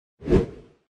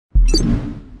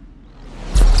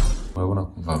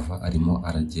vava arimo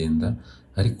aragenda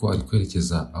ariko ari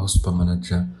kwerekeza aho super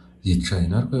manager yicaye.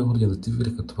 Natwe nk'Urugendo TV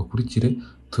reka tubakurikire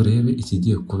turebe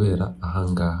ikigiye kubera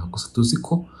ahangaha. Gusa tuzi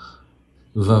ko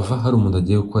vava hari umuntu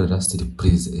agiye gukorera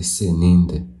surprise. Ese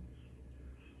ninde?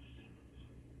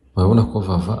 Urabona ko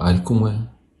vava ari kumwe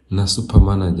na super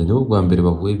manager, nibo bwa mbere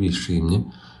bahuye bishimye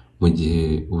mu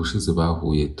gihe ubushize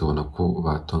bahuye tubona ko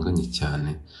batonganye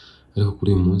cyane, ariko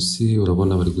kuri uyu munsi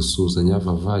urabona bari gusuzanya.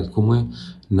 Vava ari kumwe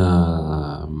na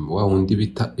wa wundi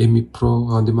bita Pro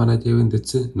wa wundi manager we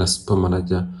ndetse na super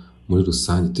manager muri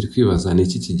rusange. Turi kwibaza ni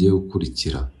iki kigiye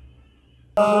gukurikira.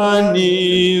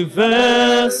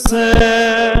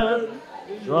 Anniversaire,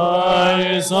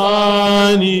 joyeux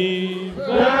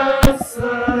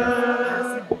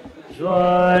anniversaire,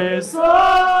 joyeux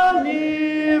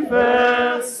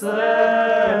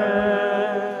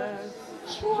anniversaire,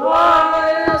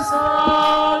 joyeux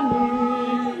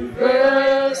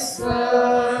anniversaire.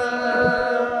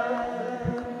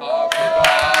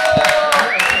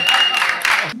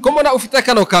 Komona ufite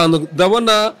kano kantu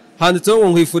ndabona handitseho ngo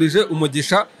nkwifurije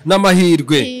umugisha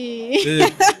n'amahirwe.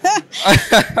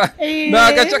 Ni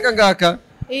agace kangaka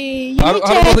hari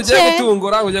umuntu ugiye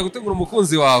gutungura, ugiye gutungura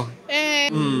umukunzi wawe.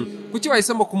 Kuki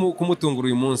wahisemo kumutungura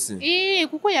uyu munsi?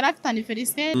 Kuko yari afite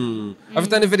anniversaire.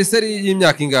 Afite anniversaire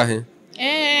y'imyaka ingahe?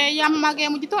 Yamamagaye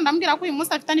mu gitondo ambwira ko uyu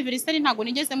munsi afite anniversaire, ntago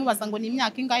nigeze mubaza ngo ni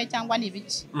imyaka ingahe cyangwa ni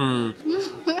ibiki.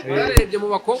 Urarebye mu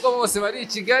bakobwa bose bari i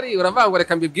Kigali uravuga ngo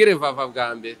reka mbibwire vava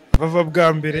bwa mbere. Vava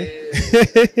bwa mbere.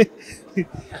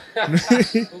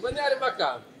 Ubwo ni harimo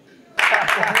akantu.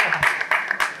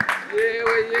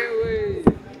 Yewe yewe.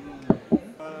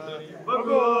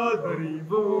 Imbogo, dore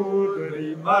imbogo, dore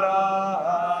impara.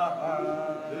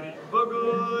 Dore imbogo,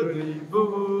 dore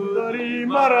imbogo, dore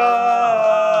impara.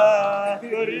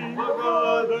 Dore imbogo,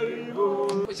 dore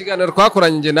imbogo. Mu kiganiro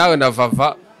twakoranye njye nawe na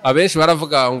vava, abenshi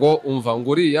baravuga ngo umva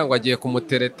ngo uriya ngo agiye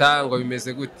kumutereta ngo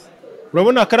bimeze gute.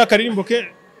 Urabona akari akaririmbo ke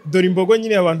dore imbogo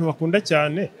nyine abantu bakunda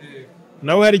cyane.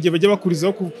 Nawe hari igihe bajya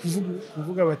bakurizaho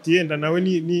kuvuga bati yenda nawe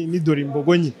ni dore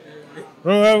imbogo nyine.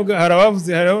 Hari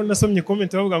abavuze, hari aho nasomye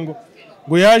comment bavuga ngo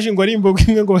yaje ngo ari imbogo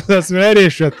imwe ngo bazasubira ari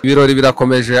eshatu. Ibirori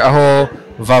birakomeje aho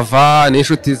vava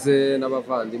n'inshuti ze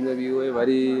n'abavandimwe biwe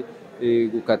bari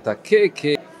gukata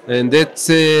keke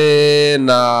ndetse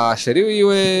na sheri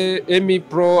wiwe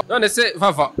Pro. None se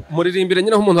vava muririmbire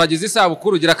nyine nk'umuntu wagize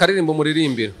isabukuru, ugira akaririmbo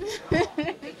muririmbira.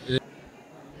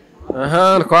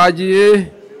 Aha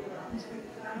twagiye.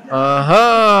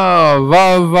 Aha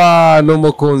vava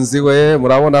numukunzi we,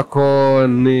 murabona ko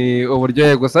ni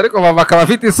uburyohe gusa, ariko vava akaba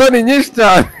afite isoni nyinshi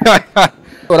cyane.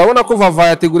 Urabona ko vava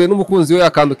yateguriye n'umukunzi we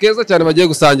akantu keza cyane bagiye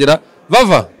gusangira.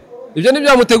 Vava ibyo ni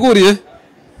byamuteguriye,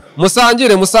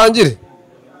 musangire musangire.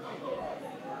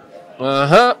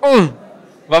 Aha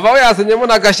vava we yazanyemo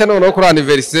n'agashya noneho kuri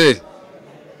anniversaire,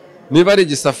 niba ari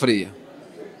igisafuriya.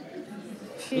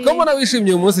 Uko mbona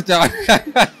wishimye uyu munsi cyane.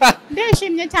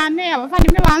 Ndishimye cyane,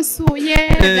 abavandimwe bansuye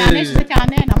byanesheje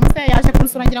cyane, na muse yaje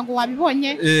kunsura ngira ngo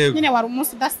wabibonye. Nyine wari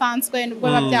umunsi udasanzwe nubwo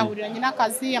biba byahuriranye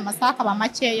n'akazi, amasaha akaba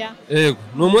makeya. Yego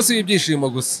ni umunsi w'ibyishimo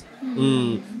gusa.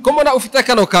 Ko mbona ufite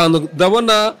kano kantu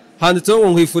ndabona handitseho ngo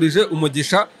nkwifurije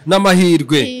umugisha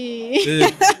n'amahirwe.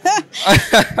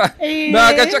 Ni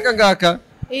agace kangaka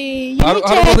hari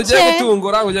umuntu ugiye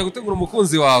gutungura, ugiye gutungura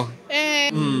umukunzi wawe.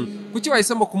 Kuki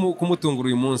wahisemo kumutungura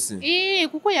uyu munsi?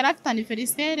 Kuko yari afite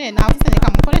anniversaire, navuze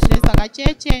reka mukoreshereza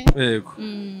agakeke. Yego.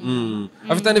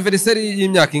 Afite anniversaire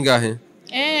y'imyaka ingahe?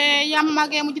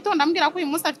 Yamamagaye mu gitondo ambwira ko uyu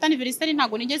munsi afite anniversaire,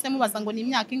 ntago nigeze mubaza ngo ni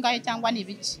imyaka ingahe cyangwa ni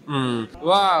ibiki.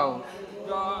 Wow.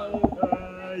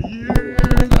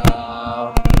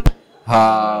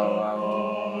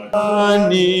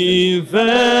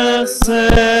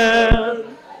 Anniversaire,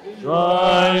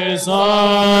 joyeux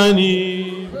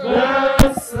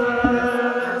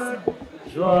anniversaire,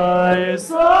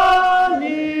 joyeux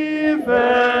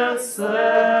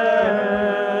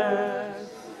anniversaire,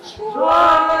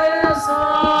 joyeux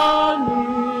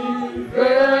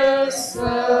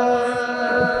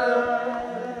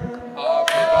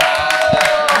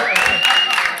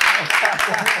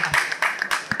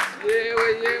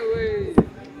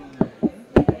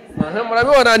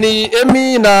Murabibona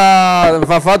ni na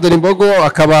vava dore imbogo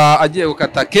akaba agiye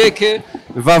gukata keke.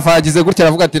 Vava yagize gutya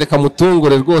aravuga ati reka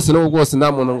mutungure rwose no rwose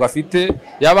nta muntu ngo afite.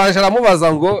 Yabanje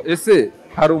aramubaza ngo ese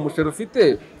hari umusheri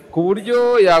ufite ku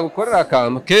buryo yagukorera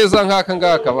akantu keza nk'aka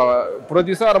ngaka.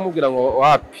 Producer aramubwira ngo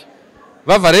wapi.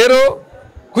 Vava rero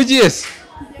kugiye se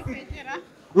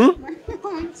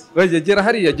gera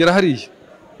hariya gera hariya.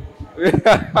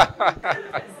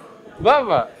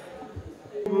 Vava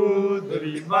dore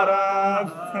impara,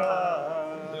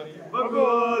 dore imbogo,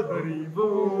 dore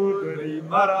imbogo, dore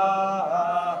impara.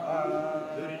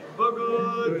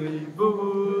 dore imbogo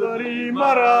dore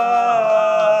impara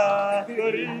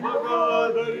dore imbogo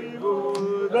dore imbogo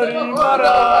dore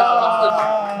impara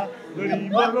dore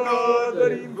imbogo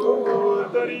dore imbogo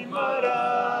dore impara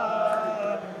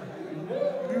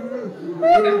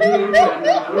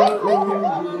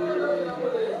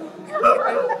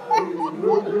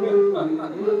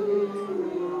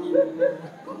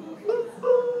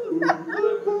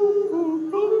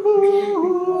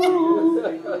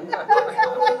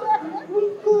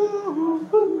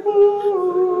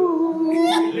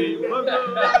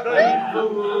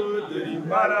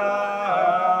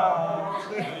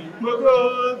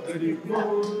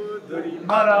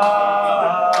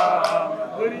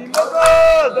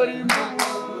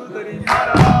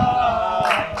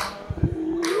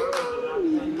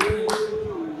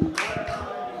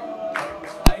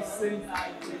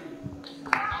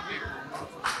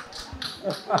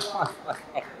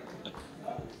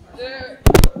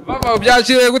Vava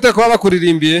byakiriye gute kuba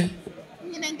bakuririmbiye?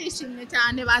 Nyine ndishimye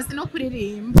cyane bazi no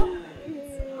kuririmba.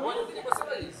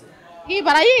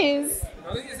 Barayizi.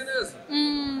 Barayizi neza.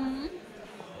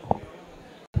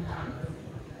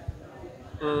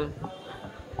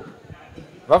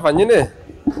 Vava nyine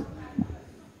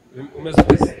umeze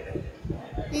ute?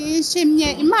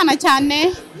 Ishimye Imana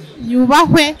cyane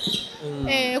yubahwe.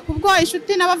 Kubwo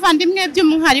inshuti n'abavandimwe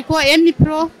by'umwihariko Emi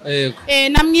Pro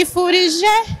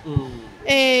namwifurije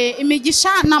imigisha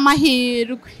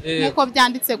n'amahirwe nkuko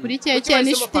byanditse kuri keke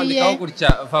n'ishiti ye.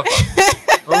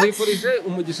 Namwifurije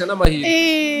umugisha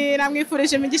n'amahirwe.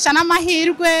 Namwifurije imigisha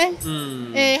n'amahirwe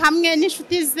hamwe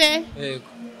n'inshuti ze.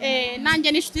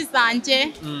 Nanjye n'inshuti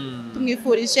zanjye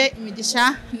tumwifurije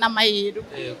imigisha n'amahirwe.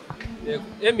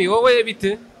 Emi wowe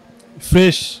bite?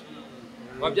 Fresh.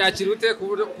 Wabyakira ute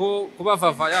kuba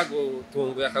Vava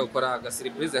yagutunguye akagukora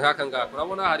agasiripurize nk'aka ngaka?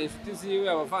 Urabona hari inshuti ziwe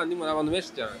abavandimwe n'abantu benshi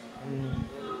cyane.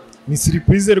 Ni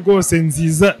surprise rwose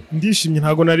nziza, ndishimye,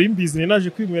 ntago nari mbizi, naje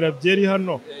kwinywera byeri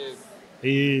hano.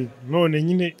 None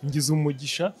nyine ngize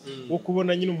umugisha wo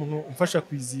kubona nyine umuntu umfasha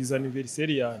kwizihiza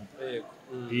anniversaire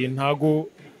yanjye. Ntago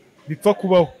bipfa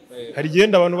kubaho. Hari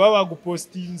igenda abantu baba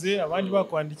bagupostinze, abandi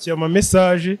bakwandikiye ama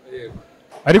message.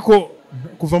 Ariko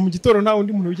kuva mu gitoro nta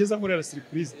undi muntu wigeze nkorera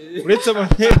surprise uretse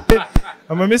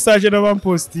ama message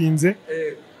n'abampostinze.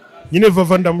 Nyine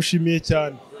Vava ndamushimiye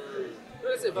cyane.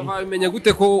 Vava bimenye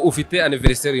gute ko ufite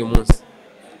anniversaire uyu munsi?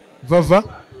 Vava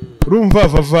urumva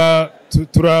Vava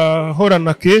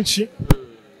turahorana kenshi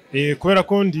kubera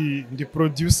ko ndi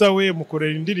producer we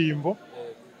mukorera indirimbo.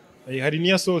 Hari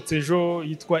niyasohotse ejo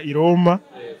yitwa Iroma,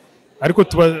 ariko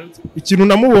ikintu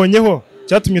namubonyeho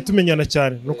cyatumye tumenyana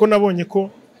cyane nuko nabonye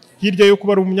ko hirya yo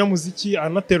kuba ari umunyamuziki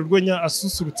anatera urwenya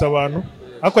asusurutsa abantu,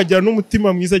 akagira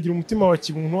n'umutima mwiza, agira umutima wa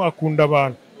kimuntu, akunda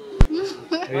abantu.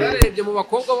 Bararebye mu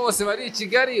bakobwa bose bari i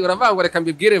Kigali uravanga reka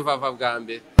mbibwire Vava bwa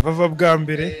mbere. Vava bwa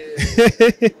mbere.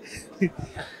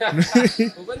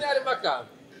 Ubwo ni ari maka.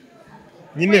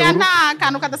 Nyine nta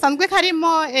kantu kadasanzwe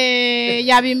karimo.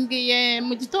 Yabimbwiye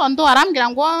mu gitondo arambwira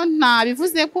ngo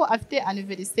ntabivuze ko afite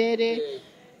anniversaire.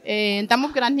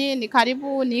 Ndamubwira nti ni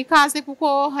karibu, ni ikaze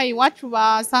kuko iwacu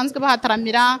basanzwe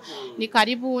bahataramira, ni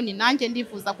karibu, ni nanjye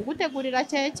ndifuza kugutegurira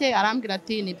keke. Arambwira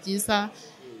ati ni byiza,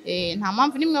 nta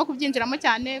mpamvu nimwe yo kubyinjiramo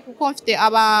cyane kuko mfite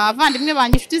abavandimwe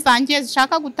banjye, inshuti zanjye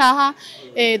zishaka gutaha.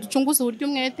 Ducunguze uburyo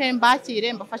umwete,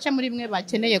 mbakire, mbafashe muri mwe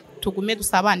bakeneye, tugume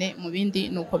dusabane mu bindi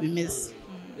nuko bimeze.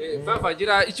 Vava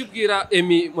gira icyo ubwira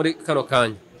Emi muri kano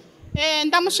kanya?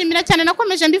 Ndamushimira cyane,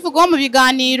 nakomeje mbivugaho mu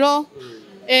biganiro.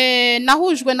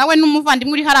 Nahujwe nawe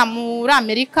n'umuvandimwe uri hara muri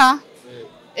Amerika.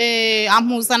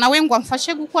 Ampuza nawe ngo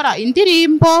amfashe gukora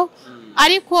indirimbo,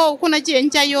 ariko uko nagiye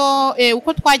njyayo,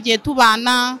 uko twagiye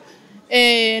tubana,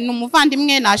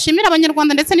 n'umuvandimwe nashimira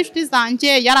abanyarwanda ndetse n'inshuti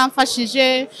zanjye,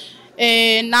 yaramfashije.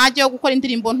 Najya gukora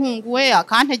indirimbo ntunguwe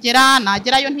akantegera,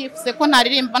 nagerayo ntifuze ko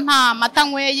ntaririmba nta mata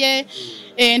nyweye,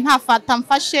 nta fata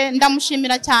mfashe.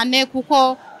 Ndamushimira cyane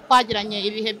kuko twagiranye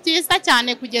ibihe byiza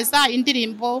cyane kugeza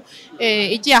indirimbo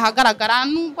igiye ahagaragara.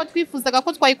 Nubwo twifuzaga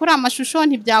ko twayikora amashusho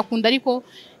ntibyakunda, ariko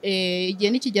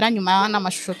igihe nikigera nyuma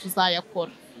n'amashusho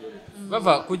tuzayakora.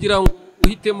 Vava kugira ngo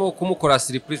uhitemo kumukora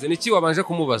surprise niki wabanje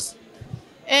kumubaza?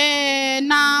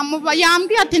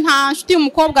 Yambwiye ati nta nshuti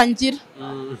y'umukobwa ngira.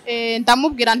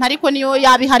 Ndamubwira nti ariko niyo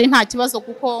yabihari nta kibazo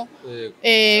kuko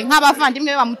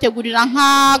nk'abavandimwe bamutegurira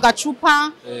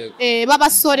nk'agacupa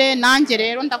b'abasore. Nanjye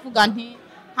rero ndavuga nti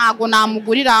ntago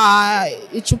namugurira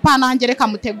icupa, nanjye reka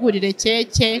mutegurire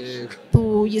keke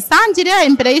tuyisangire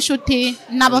imbere y'ishuti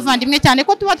n'abavandimwe, cyane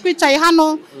ko tuba twicaye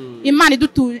hano Imana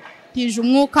idutije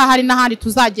umwuka, hari n'ahandi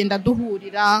tuzagenda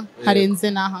duhurira harenze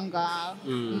n'ahangaha.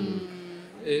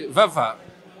 Vava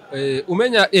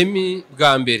umenya Emi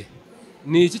bwa mbere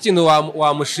ni iki kintu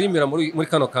wamushimira muri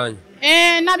kano kanya?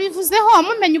 Nabivuzeho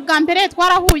mumenye ubwa mbere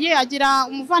twarahuye, agira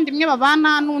umuvandimwe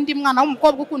babana n'undi mwana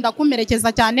w'umukobwa ukunda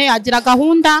kumerekeza cyane, agira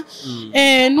gahunda,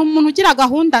 n'umuntu ugira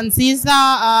gahunda nziza,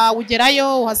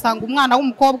 ugerayo uhasanga umwana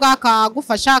w'umukobwa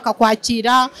akagufasha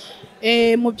akakwakira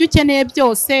mu byo ukeneye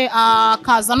byose,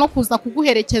 akaza no kuza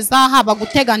kuguherekeza, haba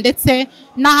gutega ndetse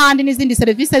n'ahandi n'izindi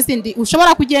serivisi zindi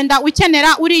ushobora kugenda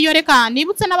ukenera. Uriyo reka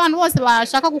nibutse n'abantu bose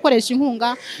bashaka gukoresha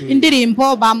inkunga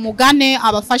indirimbo bamugane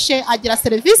abafashe, agira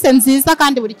serivisi nziza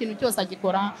kandi buri kintu cyose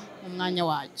agikora mu mwanya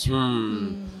wacyo.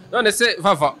 None se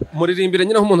Vava, muririmbire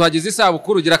nyine nk'umuntu wagize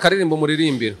isabukuru, ugira akaririmbo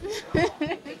muririmbira.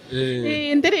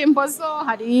 Indirimbo zo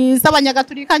hari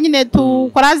z'abanyagatulika nyine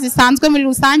tukora zisanzwe muri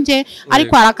rusange,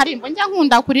 ariko hari akarimbo njya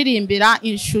nkunda kuririmbira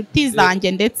inshuti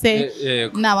zanjye ndetse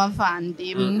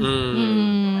n'abavandimwe.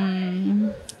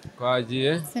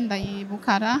 Twagiye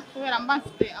sindayibukara kubera mba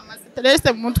mfite amastress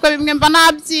mu mutwe, bimwe mba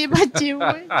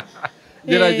nabyibagiwe.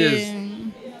 Gerageza.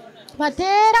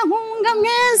 Batera nkunga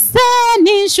mwese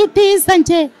n'inshuti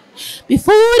zanjye,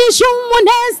 bifurije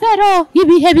umunezero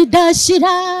ibihe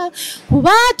bidashira,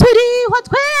 kuba turiho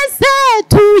twese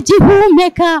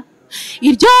tugihumeka,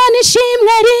 iryo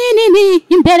nishimwe rinini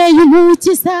imbere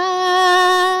y'Umukiza.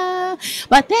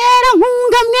 Batera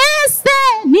nkunga mwese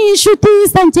n'inshuti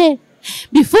zanjye,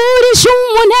 bifurije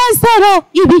umunezero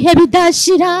ibihe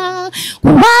bidashira,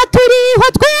 kuba turiho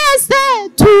twese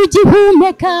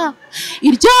tugihumeka,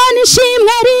 iryo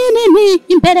nishimwe rinini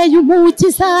imbere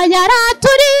y'Umukiza.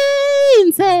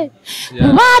 Yaraturinze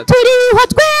kuba turiho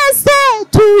twese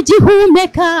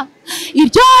tugihumeka,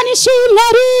 iryo nishimwe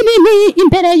rinini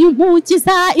imbere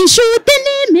y'Umukiza. Inshuti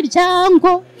n'imiryango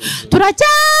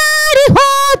turacyariho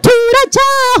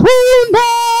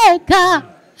turacyahumeka,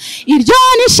 iryo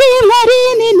nishimwe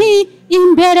rinini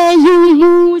imbere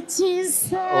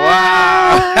y'Umukiza.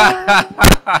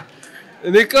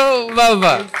 Niko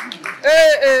Vava.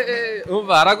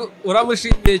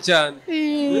 Uramushimiye cyane.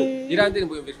 Iriya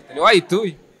ndirimbo yumvise ute?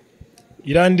 Wayituye?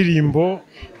 Iriya ndirimbo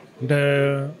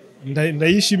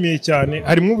ndayishimiye cyane,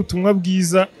 harimo ubutumwa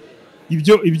bwiza,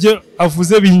 ibyo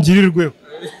avuze bingirirweho.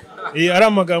 Ari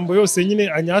amagambo yose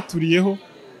nyine anyaturiyeho.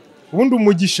 Ubundi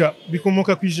umugisha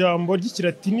bikomoka ku ijambo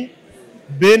ry'ikilatini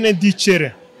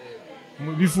benedicere,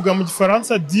 bivuga mu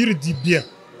gifaransa dire du bien.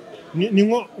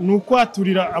 Ni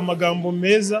ukwaturira amagambo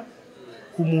meza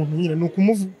ku muntu nyine, ni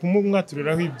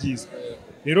ukumumwaturiraho ibyiza.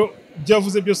 Rero ibyo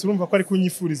yavuze byose urumva ko ari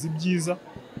kunyifuriza ibyiza,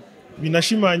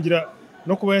 binashimangira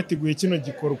no kuba yateguye kino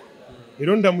gikorwa.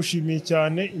 Rero ndamushimiye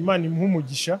cyane, Imana imuha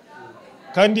umugisha,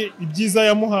 kandi ibyiza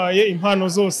yamuhaye, impano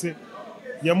zose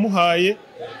yamuhaye,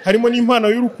 harimo n'impano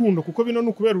y'urukundo, kuko bino ni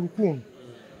ukubera urukundo.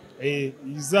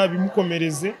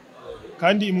 Izabimukomereze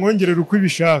kandi imwongerere uko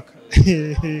ibishaka.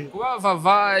 Kuba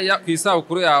Vava ku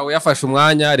isabukuru yawe yafashe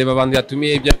umwanya, reba abantu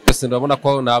yatumiye ibyo byose, urabona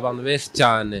ko ni abantu benshi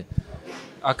cyane,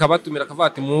 akabatumira akavuga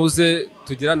ati muze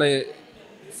tugirane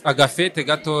agafete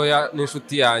gatoya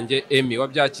n'inshuti yanjye Emi,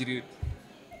 wabyakiriye?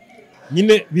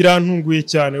 Nyine birantunguye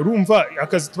cyane. Urumva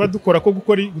akazi tuba dukora ko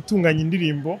gutunganya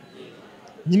indirimbo,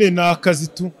 nyine ni akazi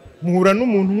muhura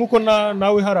n'umuntu nk'uko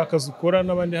nawe hari akazi ukora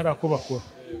n'abandi hari ako bakora,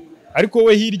 ariko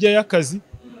we hirya y'akazi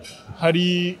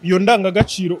hari iyo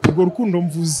ndangagaciro, urwo rukundo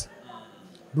mvuze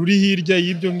ruri hirya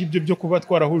y'ibyo ngibyo byo kuba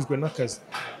twarahujwe n'akazi.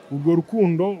 Urwo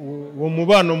rukundo, uwo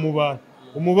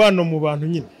umubano mu bantu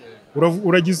nyine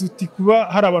uragize uti kuba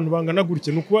hari abantu bangana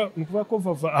gutya, ni ukuvuga ko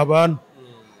Vava abantu.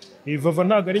 Vava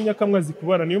ntabwo ari nyakamwe azi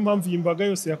kubana, niyo mpamvu iyi mbaga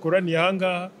yose yakoraniye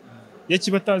ahangaha, iyo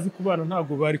kiba atazi kubana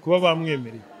ntabwo bari kuba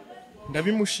bamwemereye.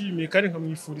 Ndabimushimiye kandi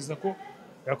nkamwifuriza ko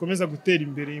yakomeza gutera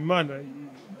imbere, Imana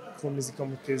ikomeza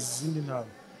ikamuteza izindi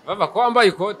ntambwe. Vava, ko wambaye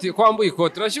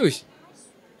ikoti urashyushye?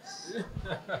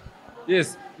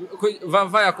 Yes.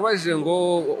 Vava yakubajije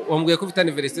ngo wambwiye ko ufite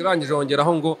anniversaire, urangije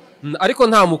wongeraho ngo ariko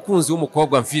nta mukunzi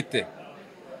w'umukobwa mfite.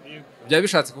 Byaba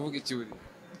bishatse kuvuga iki uri?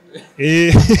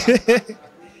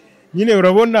 Nyine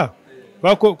urabona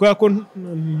ko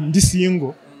ndi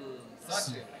single.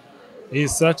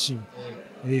 Searching.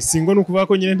 Single ni ukuvuga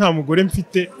ko nyine nta mugore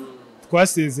mfite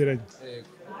twasezeranye.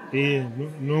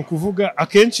 Ni ukuvuga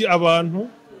akenshi abantu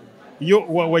iyo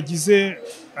wagize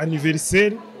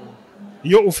anniversaire,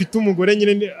 iyo ufite umugore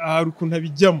nyine hari ukuntu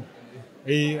abijyamo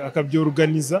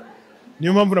akabyorganiza.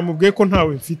 Niyo mpamvu namubwiye ko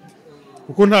ntawe mfite,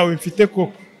 kuko ntawe mfite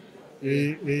koko.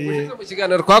 Mu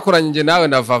kiganiro twakoranye njye nawe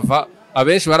na Vava,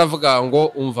 abenshi baravuga ngo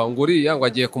umva ngo uriya ngo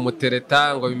agiye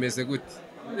kumutereta ngo bimeze gute.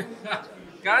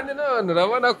 Kandi none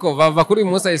urabona ko Vava kuri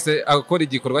uyu munsi ahise akora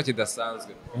igikorwa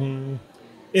kidasanzwe.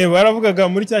 Baravugaga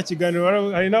muri cya kiganiro,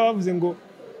 hari n'abavuze ngo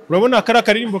urabona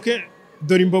akaririmbo ke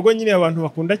dore imbogo nyine abantu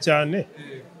bakunda cyane,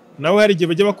 nawe hari igihe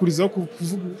bajya bakurizaho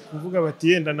kuvuga bati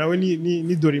yenda nawe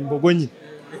ni dore imbogo nyine.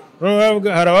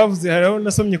 Hari abavuze, hari aho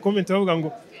nasomye comment bavuga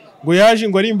ngo yaje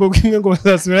ngo ari imbogo imwe ngo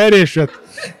bazasubira ari eshatu.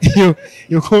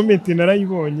 Iyo comment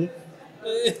narayibonye.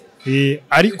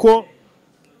 Ariko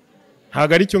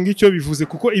ntabwo ari cyo ngicyo bivuze,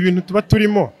 kuko ibintu tuba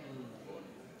turimo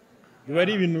biba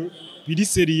ari ibintu biri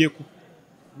seriye,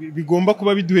 bigomba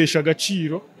kuba biduhesha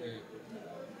agaciro.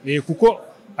 Kuko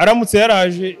aramutse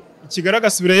yaraje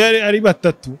ikigaragara bira ari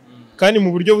batatu kandi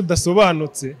mu buryo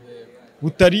budasobanutse,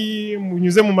 butari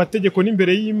bunyuze mu mategeko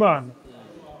n'imbere y'Imana,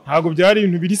 ntabwo byari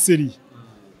ibintu biri seriye,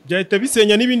 byahita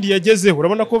bisenya n'ibindi yagezeho.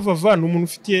 Urabona ko Vava ni umuntu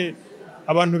ufitiye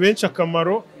abantu benshi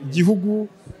akamaro, igihugu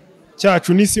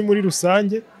cyacu n'isi muri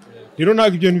rusange. Rero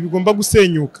ntabwo ibyo bintu bigomba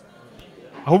gusenyuka,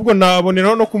 ahubwo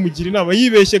naboneraho no kumugira inama,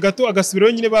 yibeshye gato agasubiraho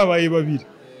nyine babaye babiri,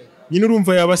 nyine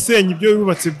urumva yabasenya ibyo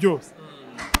yubatse byose.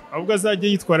 Ahubwo azajya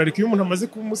yitwararika, iyo umuntu amaze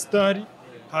kuba umusitari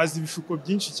haza ibishuko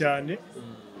byinshi cyane,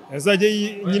 azajya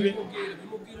nyine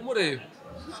umureba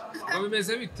ngo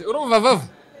bimeze bite. Urumva Vava?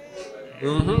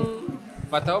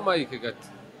 Fataho mike gato.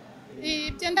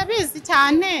 Ibyo ndabizi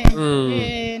cyane.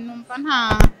 Numva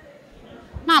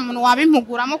nta muntu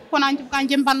wabimpuguramo, kuko nanjye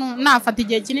ubwanjye mba nafata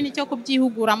igihe kinini cyo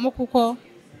kubyihuguramo, kuko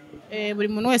buri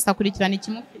muntu wese akurikirana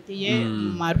ikimufitiye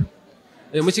umumaro.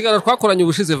 Mu kiganiro twakoranye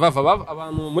ubushize Vava,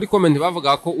 abantu muri comment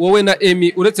bavuga ko wowe na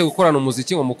Emmy uretse gukorana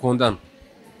umuziki ngo mukundana.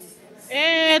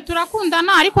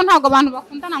 Turakundana, ariko ntabwo abantu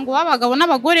bakundana ngo babagabo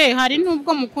n'abagore, hari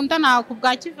nubwo mukundana ku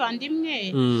bwa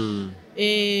kivandimwe.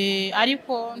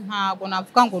 Ariko ntabwo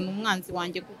navuga ngo ni umwanzi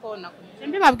wanjye, kuko nakomeje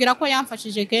mbibabwira ko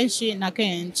yamfashije kenshi na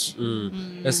kenshi.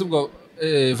 Ese ubwo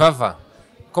Vava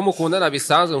ko mukundana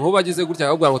bisanzwe, nk'ubu agize gutya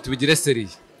akabwira ngo tubigire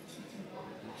seriye,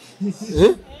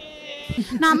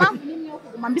 nta mpamvu n'imwe yo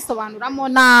kuguma mbisobanuramo,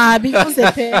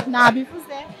 nabivuze pe,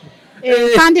 nabivuze.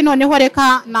 Kandi noneho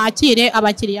reka nakire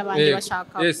abakiriya banjye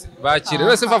bashaka. Bakire.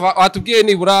 Wese Vava, watubwiye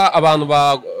nibura abantu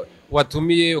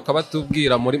watumiye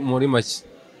ukabatubwira muri make.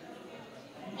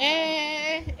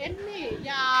 Emmy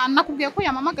nakubwiye ko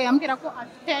yamamaga yambwira ko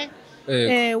afite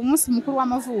umunsi mukuru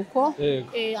w'amavuko.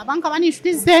 Abangaba ni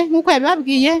inshuti ze nk'uko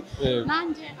yabibabwiye,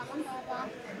 nanjye abangaba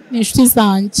ni inshuti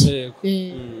zanjye.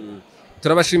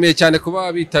 Turabashimiye cyane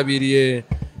kuba bitabiriye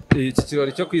iki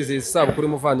kirori cyo kwizihiza isabukuru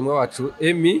y'umuvandimwe wacu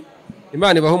Emmy.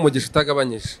 Imana ibaho umugisha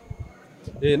utagabanyije.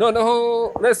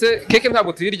 Noneho mwese keke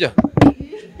ntabwo tuyirya.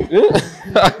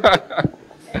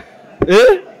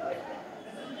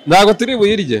 Ntabwo turi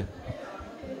buyirye.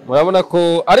 Murabona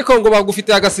ko ariko ngo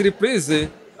bagufitiye aga surprise.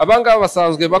 Abangaba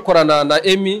basanzwe bakorana na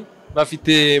Emmy,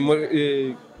 bafite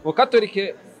mu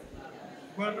Catholic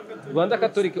Rwanda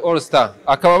Catholic All Star,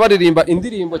 akaba baririmba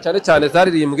indirimbo cyane cyane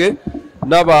zaririmbwe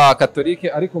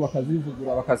n'abakatolike, ariko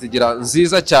bakazivugura bakazigira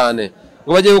nziza cyane.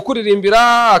 Ngo bagiye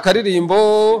gukuririmbira akaririmbo.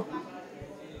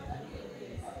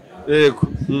 Yego.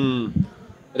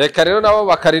 Reka rero nabo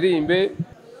bakaririmbe.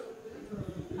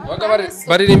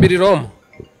 Baririmbira i Roma.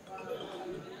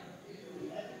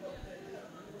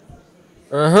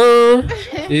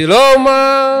 I Roma.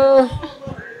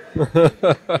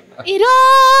 I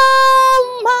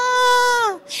Roma.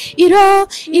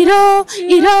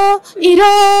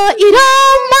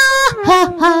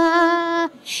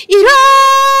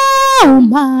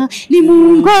 Roma ni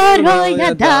mu ngoro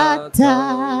ya data,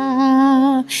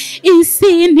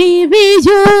 isi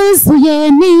ntibiyuzuye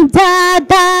n'ibya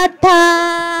data,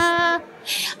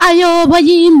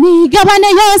 ayoboye imigabane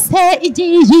yose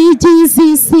igiye igize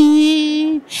isi,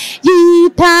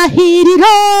 yitahira i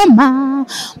Roma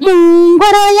mu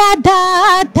ngoro ya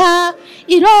data.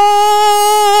 I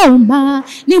Roma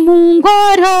ni mu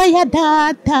ngoro ya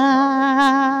data,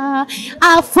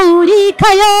 Afurika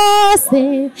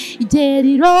yose igera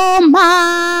i Roma.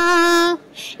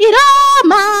 I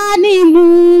Roma ni mu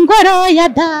ngoro ya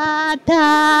data,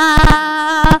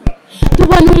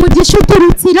 tubona umugisha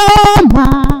uturutse i Roma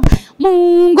mu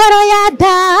ngoro ya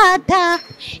data.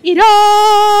 I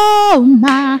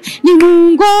Roma ni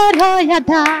mu ngoro ya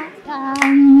data,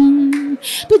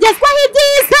 tugezwaho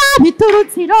ibyiza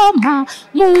biturutse i Roma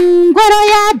mu ngoro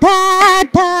ya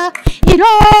data. I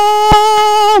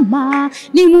Roma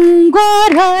ni mu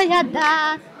ngoro ya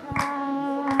data.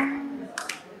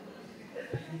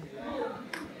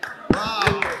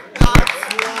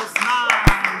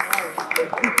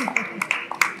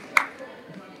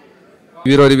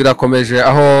 Ibirori birakomeje,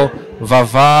 aho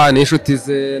Vava n'inshuti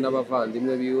ze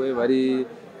n'abavandimwe biwe bari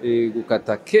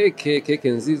gukata keke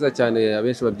nziza cyane,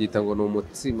 abenshi babyita ngo ni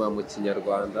umutsima mu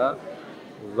Kinyarwanda.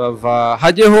 Vava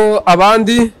hajyeho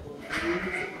abandi.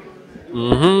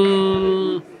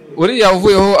 Uriya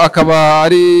uvuyeho akaba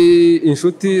ari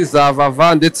inshuti za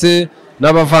Vava ndetse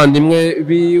n'abavandimwe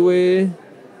biwe.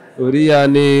 uriya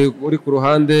ni uri ku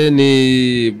ruhande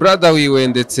ni brother wiwe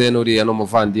ndetse n'uriya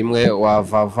n'umuvandimwe wa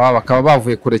Vava bakaba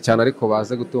bavuye kure cyane ariko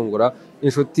baze gutungura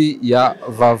inshuti ya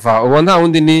Vava. Uwo nta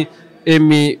wundi ni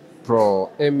Emi Pro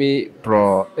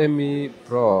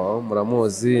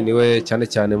muramuzi niwe cyane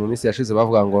cyane mu minsi yashize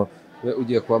bavuga ngo we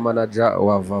ugiye kuba manager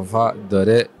wa Vava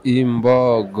dore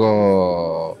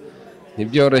imbogo.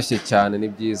 Ntibyoroshye cyane ni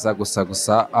byiza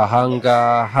gusa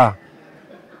ahangaha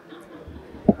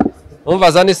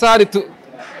umva zana isahani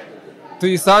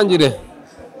tuyisangire.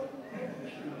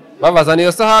 Babazana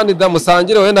iyo sahani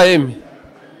musangire we na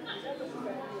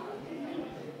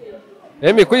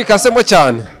Emi kuyikasemo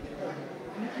cyane.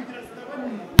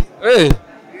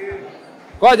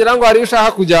 Twagira ngo hari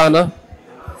ushaka kujyana,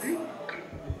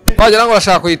 twagira ngo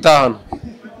bashaka kuyitahana.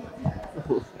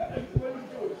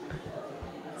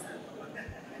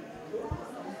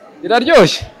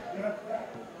 Iraryoshye.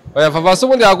 Oya Vava se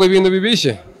ubundi yagwa ibintu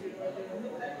bibishye.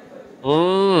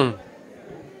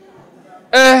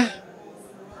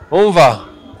 Umva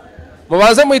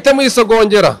mubaze muhite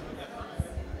muyisogongera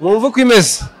mwumve uko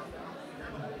imeze.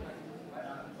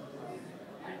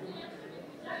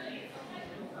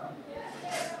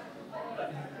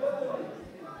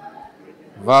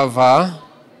 Vava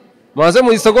mubaze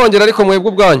muyisogongera ariko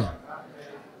mwebwe ubwanyu.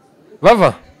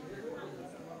 Vava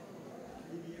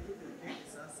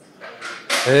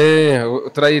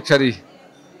turayicariye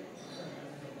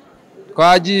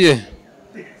twagiye.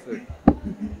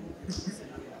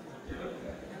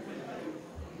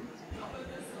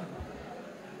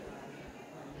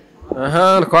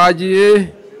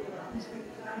 Twagiye.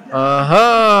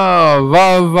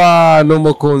 Vava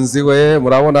numukunzi we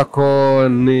murabona ko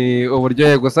ni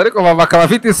uburyohe gusa ariko Vava akaba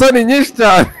afite isoni nyinshi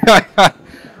cyane.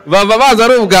 Vava baza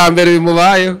ari ubwa mbere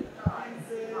bimubayeho.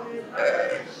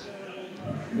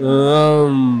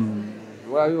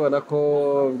 Wabibona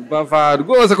ko Vava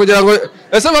rwose kugira ngo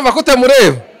ese Vava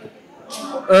kutamureba.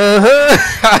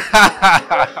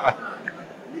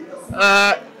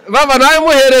 Vava nawe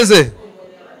muhereze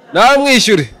nawe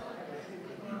mwishyure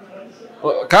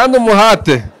kandi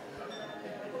umuhate.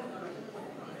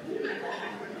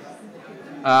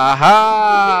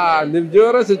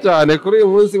 Ntibyoroshye cyane kuri uyu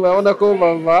munsi urabona ko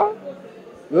Vava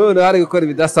none hari gukora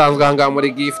ibidasanzwe aha ngaha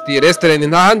muri gift restaurant.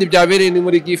 Nta handi byabereye ni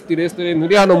muri gift restaurant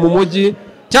uri hano mu mujyi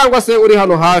cyangwa se uri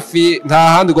hano hafi, nta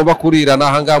handi ugomba kurira ni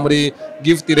aha ngaha muri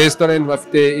gift restaurant.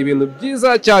 Bafite ibintu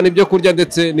byiza cyane ibyo kurya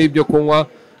ndetse n'ibyo kunywa.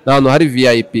 Hano hari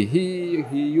VIP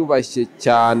hiyubashye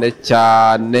cyane.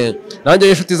 Nanjye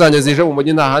inshuti zanjye zije mu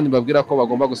mujyi nta handi babwira ko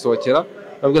bagomba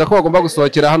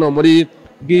gusohokera hano muri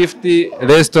gift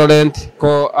restaurant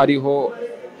ko ariho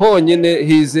honyine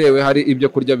hizewe hari ibyo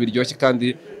kurya biryoshye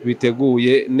kandi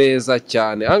biteguye neza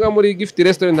cyane. Aha ngaha muri gift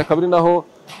restaurant akaba ari naho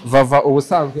Vava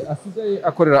ubusanzwe asigaye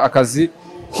akorera akazi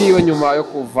kiwe nyuma yo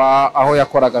kuva aho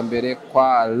yakoraga mbere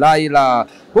kwa Laila.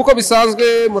 Nkuko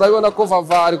bisanzwe murabibona ko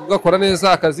Vava ari kugakora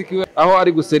neza akazi kiwe aho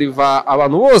ari guseriva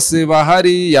abantu bose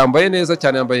bahari. Yambaye neza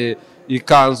cyane, yambaye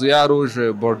ikanzu ya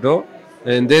rouge bordeaux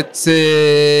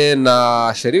ndetse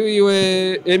na sheri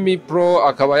wiwe Emi Pro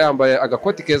akaba yambaye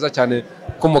agakoti keza cyane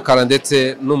k'umukara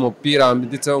ndetse n'umupira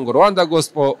nditseho ngo Rwanda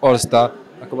Gospel All Star.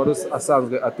 Akaba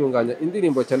asanzwe atunganya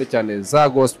indirimbo cyane za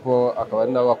gospel, akaba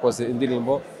ari nawe wakoze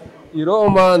indirimbo i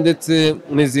Roma ndetse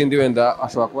n'izindi wenda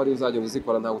ashobora kuba ari uzajya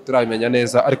uzikora ntabwo turabimenya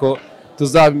neza ariko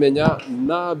tuzabimenya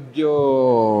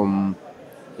nabyo.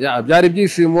 Byari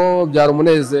ibyishimo, byari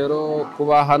umunezero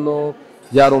kuba hano,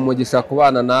 byari umugisha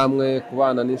kubana namwe,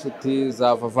 kubana n'inshuti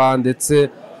za Vava ndetse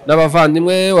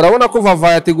n'abavandimwe. Urabona ko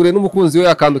Vava yateguriye n'umukunzi we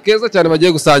akantu keza cyane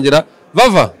bagiye gusangira.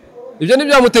 Vava ibyo ni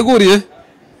byamuteguriye,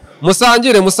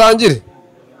 musangire.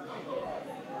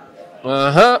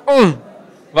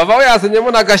 Vava we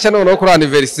yazanyemo n'agashya noneho kuri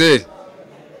anniversaire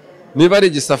niba ari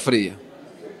igisafuriya.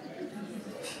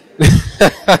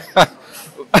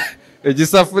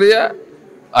 Igisafuriya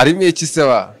arimo iki se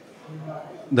wa?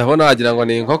 Ndabona wagira ngo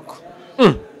ni inkoko.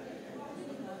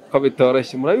 Ko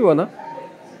bitoroshye murabibona?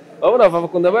 Urabona Vava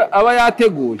akunda aba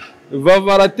yateguye.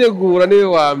 Vava arategura niwe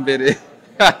wa mbere.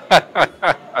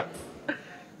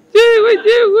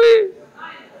 Jewe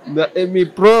na Emi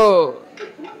Pro.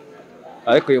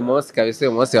 Ariko uyu munsi kabisa,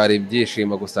 uyu munsi hari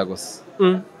ibyishimo gusa.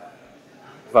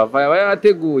 Vava yaba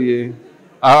yateguye,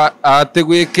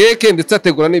 ateguye keke ndetse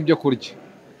ategura n'ibyo kurya.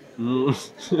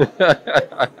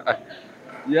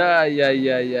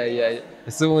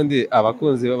 Ese ubundi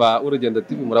abakunzi urugendo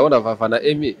TV murabona Vava na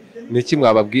Emi niki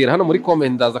mwababwira? Hano muri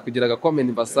comment ndaza kugira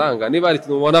agakomenti mbasanga niba ari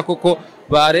tumubona koko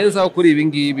barenzaho kuri ibi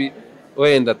ngibi,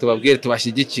 wenda tubabwire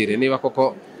tubashyigikire niba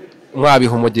koko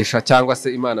mwabiha umugisha cyangwa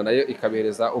se Imana nayo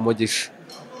ikabereza umugisha.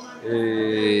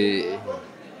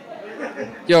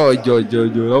 yo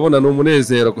urabona ni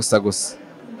umunezero gusa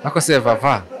ariko se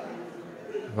vava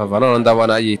none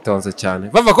ndabona yitonze cyane.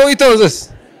 Vava ko witonze se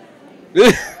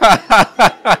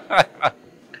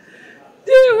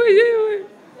yewe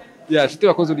ya shiti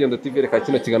bakoze urugendo TV, reka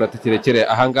kino kiganiro tukirekere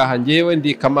ahangaha. Ngewe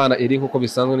ndi Kamana iri nkuko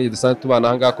bisanzwe, ni dusanzwe tubana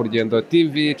ahangaha ku Rugendo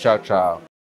TV. Ciao.